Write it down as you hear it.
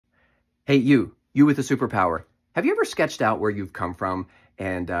Hey, you with a superpower. Have you ever sketched out where you've come from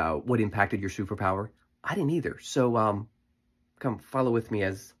and what impacted your superpower? I didn't either. So come follow with me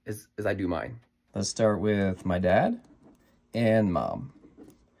as I do mine. Let's start with my dad and mom.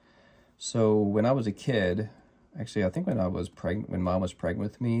 So when I was a kid, actually I think when mom was pregnant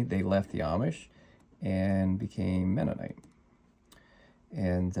with me, they left the Amish and became Mennonite.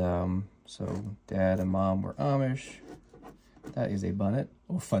 And so dad and mom were Amish. That is a bunnet.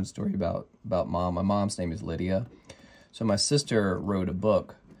 Oh, fun story about mom. My mom's name is Lydia. So my sister wrote a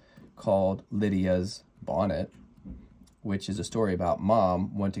book called Lydia's Bonnet, which is a story about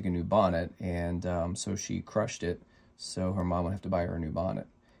mom wanting a new bonnet, and so she crushed it, so her mom would have to buy her a new bonnet.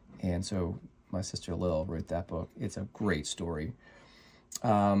 And so my sister Lil wrote that book. It's a great story.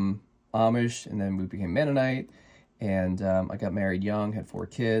 Amish, and then we became Mennonite, and I got married young, had 4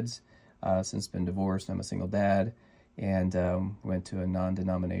 kids, since been divorced. I'm a single dad, and went to a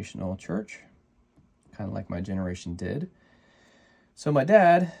non-denominational church, kind of like my generation did. So my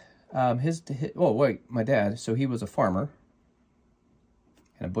dad, my dad, so he was a farmer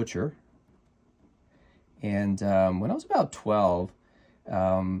and a butcher. And when I was about 12,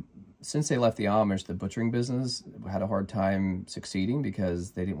 since they left the Amish, the butchering business had a hard time succeeding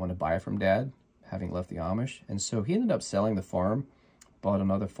because they didn't want to buy it from dad, having left the Amish. And so he ended up selling the farm, bought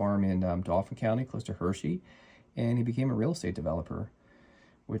another farm in Dauphin County, close to Hershey, and he became a real estate developer,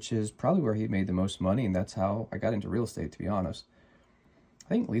 which is probably where he made the most money, and that's how I got into real estate, to be honest. I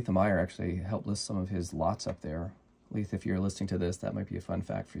think Letha Meyer actually helped list some of his lots up there. Letha, if you're listening to this, that might be a fun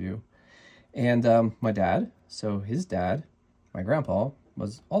fact for you. And my dad, so his dad, my grandpa,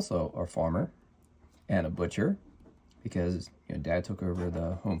 was also a farmer and a butcher because dad took over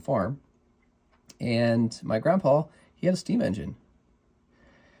the home farm. And my grandpa, he had a steam engine.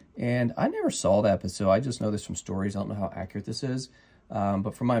 And I never saw that, but so I just know this from stories. I don't know how accurate this is.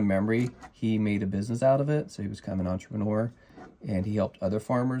 But from my memory, he made a business out of it. So he was kind of an entrepreneur, and he helped other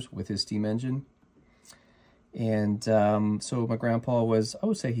farmers with his steam engine. And so my grandpa was, I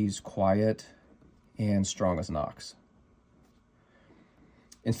would say he's quiet and strong as an ox.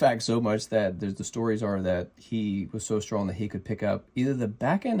 In fact, so much that the stories are that he was so strong that he could pick up either the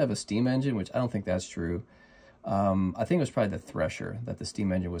back end of a steam engine, which I don't think that's true. I think it was probably the thresher that the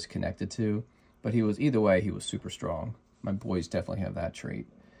steam engine was connected to, but either way, he was super strong. My boys definitely have that trait.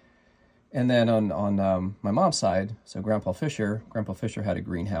 And then on my mom's side, so Grandpa Fisher had a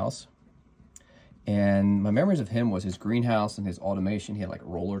greenhouse. And my memories of him was his greenhouse and his automation. He had like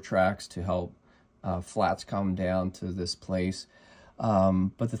roller tracks to help flats come down to this place.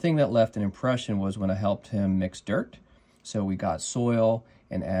 But the thing that left an impression was when I helped him mix dirt. So we got soil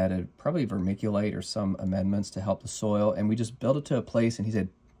and added probably vermiculite or some amendments to help the soil. And we just built it to a place, and he said,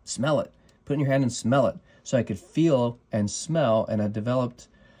 smell it. Put it in your hand and smell it. So I could feel and smell, and I developed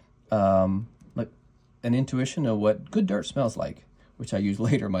like an intuition of what good dirt smells like, which I used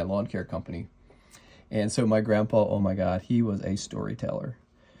later in my lawn care company. And so my grandpa, oh my God, he was a storyteller.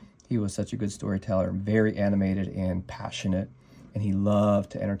 He was such a good storyteller, very animated and passionate, and he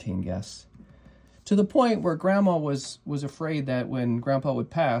loved to entertain guests. To the point where Grandma was afraid that when Grandpa would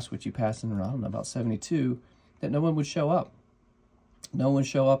pass, which he passed in, I don't know, about 72, that no one would show up. No one would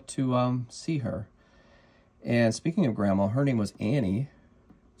show up to see her. And speaking of Grandma, her name was Annie.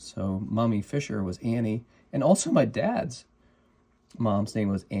 So Mommy Fisher was Annie. And also my dad's mom's name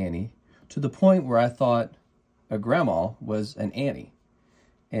was Annie. To the point where I thought a Grandma was an Annie.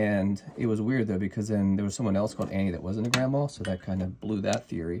 And it was weird, though, because then there was someone else called Annie that wasn't a grandma, so that kind of blew that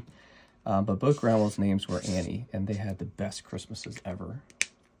theory. But both grandmas' names were Annie, and they had the best Christmases ever.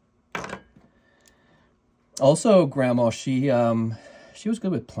 Also, Grandma, she was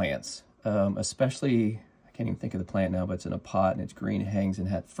good with plants, especially, I can't even think of the plant now, but it's in a pot, and it's green, it hangs, and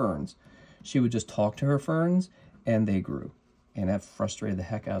had ferns. She would just talk to her ferns, and they grew. And that frustrated the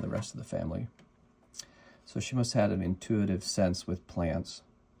heck out of the rest of the family. So she must have had an intuitive sense with plants.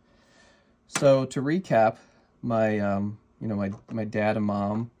 So to recap, my dad and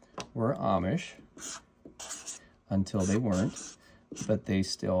mom were Amish until they weren't, but they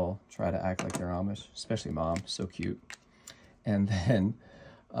still try to act like they're Amish, especially mom, so cute. And then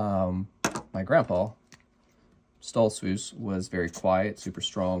my grandpa, Stoltzfus, was very quiet, super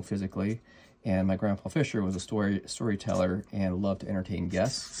strong physically, and my grandpa Fisher was a storyteller and loved to entertain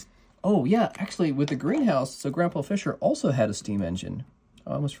guests. Oh yeah, actually with the greenhouse, so Grandpa Fisher also had a steam engine.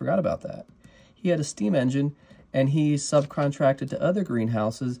 I almost forgot about that. He had a steam engine, and he subcontracted to other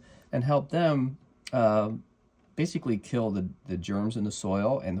greenhouses and helped them basically kill the germs in the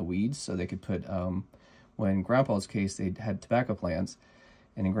soil and the weeds, so they could put, when in Grandpa's case, they had tobacco plants,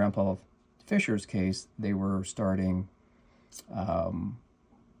 and in Grandpa Fisher's case, they were starting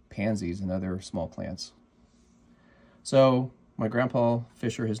pansies and other small plants. So my grandpa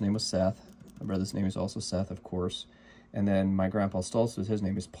Fisher, his name was Seth. My brother's name is also Seth, of course. And then my grandpa Stoltzfus, his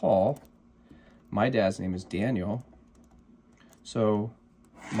name is Paul. My dad's name is Daniel. So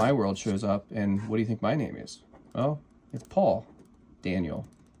my world shows up, and what do you think my name is? Well, it's Paul Daniel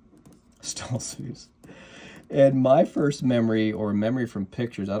Stoltzfus. And my first memory, or memory from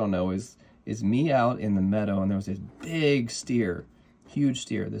pictures, I don't know, is me out in the meadow, and there was this big steer, huge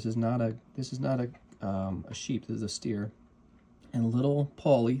steer. This is not a sheep. This is a steer. And little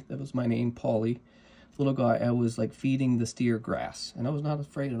Paulie, that was my name, Paulie, little guy, I was like feeding the steer grass, and I was not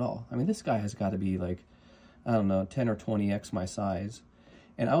afraid at all. I mean, this guy has got to be like, I don't know, 10 or 20x my size,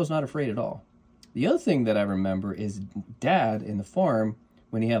 and I was not afraid at all. The other thing that I remember is Dad in the farm,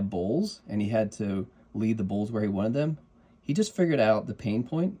 when he had bulls and he had to lead the bulls where he wanted them, he just figured out the pain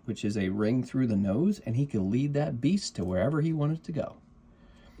point, which is a ring through the nose, and he could lead that beast to wherever he wanted to go.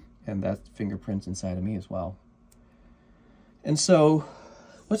 And that's fingerprints inside of me as well. And so,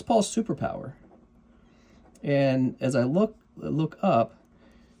 what's Paul's superpower? And as I look up,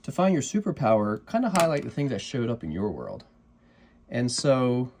 to find your superpower, kind of highlight the things that showed up in your world. And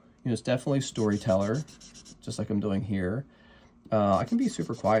so, it's definitely storyteller, just like I'm doing here. I can be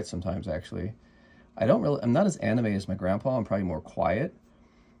super quiet sometimes, actually. I'm not as animated as my grandpa. I'm probably more quiet.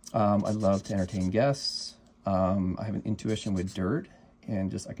 I love to entertain guests. I have an intuition with dirt,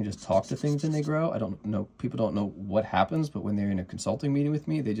 and I can just talk to things and they grow. I don't know, people don't know what happens, but when they're in a consulting meeting with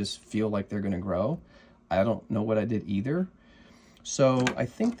me, they just feel like they're going to grow. I don't know what I did either. So I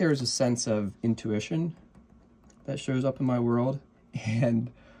think there's a sense of intuition that shows up in my world,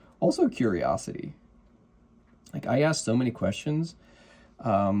 and also curiosity. Like, I ask so many questions.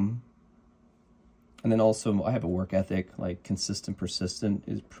 And then also I have a work ethic, like consistent, persistent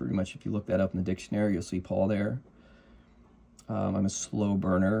is pretty much, if you look that up in the dictionary, you'll see Paul there. I'm a slow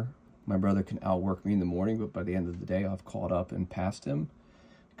burner. My brother can outwork me in the morning, but by the end of the day, I've caught up and passed him,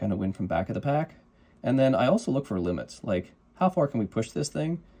 kind of win from back of the pack. And then I also look for limits, like how far can we push this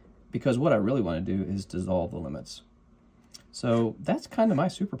thing? Because what I really want to do is dissolve the limits. So that's kind of my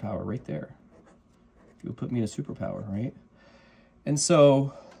superpower right there. If you would put me in a superpower, right? And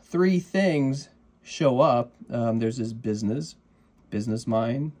so 3 things show up. There's this business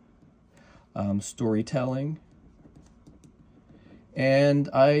mind, storytelling, and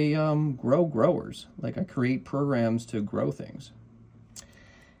I grow growers. Like, I create programs to grow things.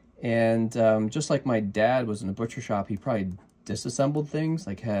 And just like my dad was in a butcher shop, he probably disassembled things,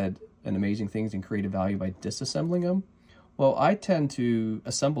 like had an amazing things and created value by disassembling them. Well, I tend to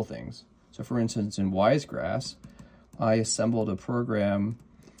assemble things. So for instance, in Wisegrass, I assembled a program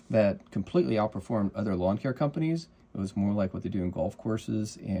that completely outperformed other lawn care companies. It was more like what they do in golf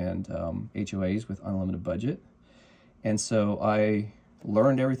courses and HOAs with unlimited budget. And so I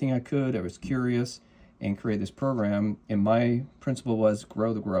learned everything I could. I was curious and created this program. And my principle was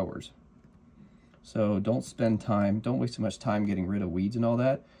grow the growers. So don't waste too much time getting rid of weeds and all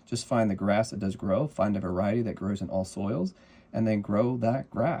that. Just find the grass that does grow, find a variety that grows in all soils, and then grow that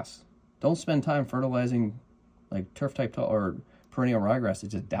grass. Don't spend time fertilizing like turf type tall or perennial ryegrass that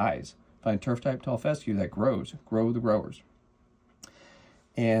just dies. Find turf type tall fescue that grows. Grow the growers.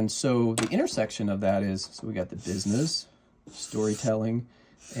 And so the intersection of that is, so we got the business, storytelling,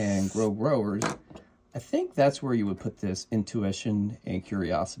 and grow growers. I think that's where you would put this intuition and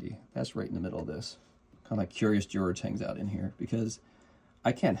curiosity. That's right in the middle of this. Kind of like Curious George hangs out in here, because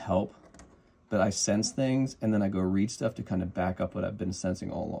I can't help but I sense things, and then I go read stuff to kind of back up what I've been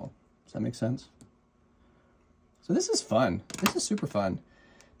sensing all along. Does that make sense? So this is fun. This is super fun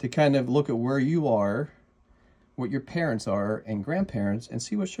to kind of look at where you are, what your parents are and grandparents, and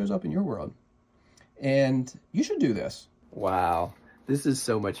see what shows up in your world. And you should do this. Wow. This is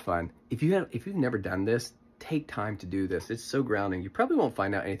so much fun. If you've never done this, take time to do this. It's so grounding. You probably won't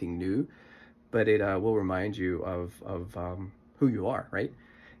find out anything new, but it will remind you of who you are, right?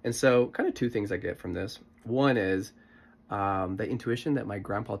 And so kind of 2 things I get from this. One is the intuition that my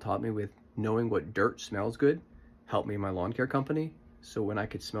grandpa taught me with knowing what dirt smells good helped me in my lawn care company. So when I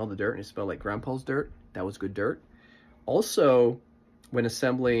could smell the dirt and it smelled like grandpa's dirt, that was good dirt. Also, when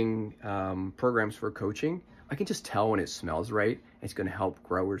assembling programs for coaching, I can just tell when it smells right. It's going to help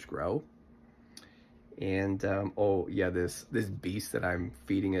growers grow. And oh yeah, this beast that I'm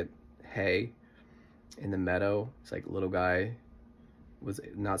feeding it hay in the meadow. It's like a little guy was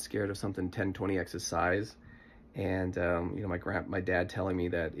not scared of something 10, 20x his size. And you know, my dad telling me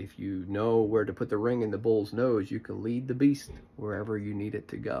that if you know where to put the ring in the bull's nose, you can lead the beast wherever you need it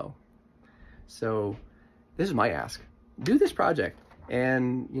to go. So this is my ask. Do this project,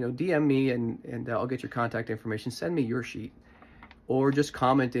 and you know, DM me and I'll get your contact information. Send me your sheet. or just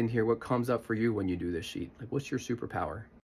comment in here what comes up for you when you do this sheet. Like, what's your superpower?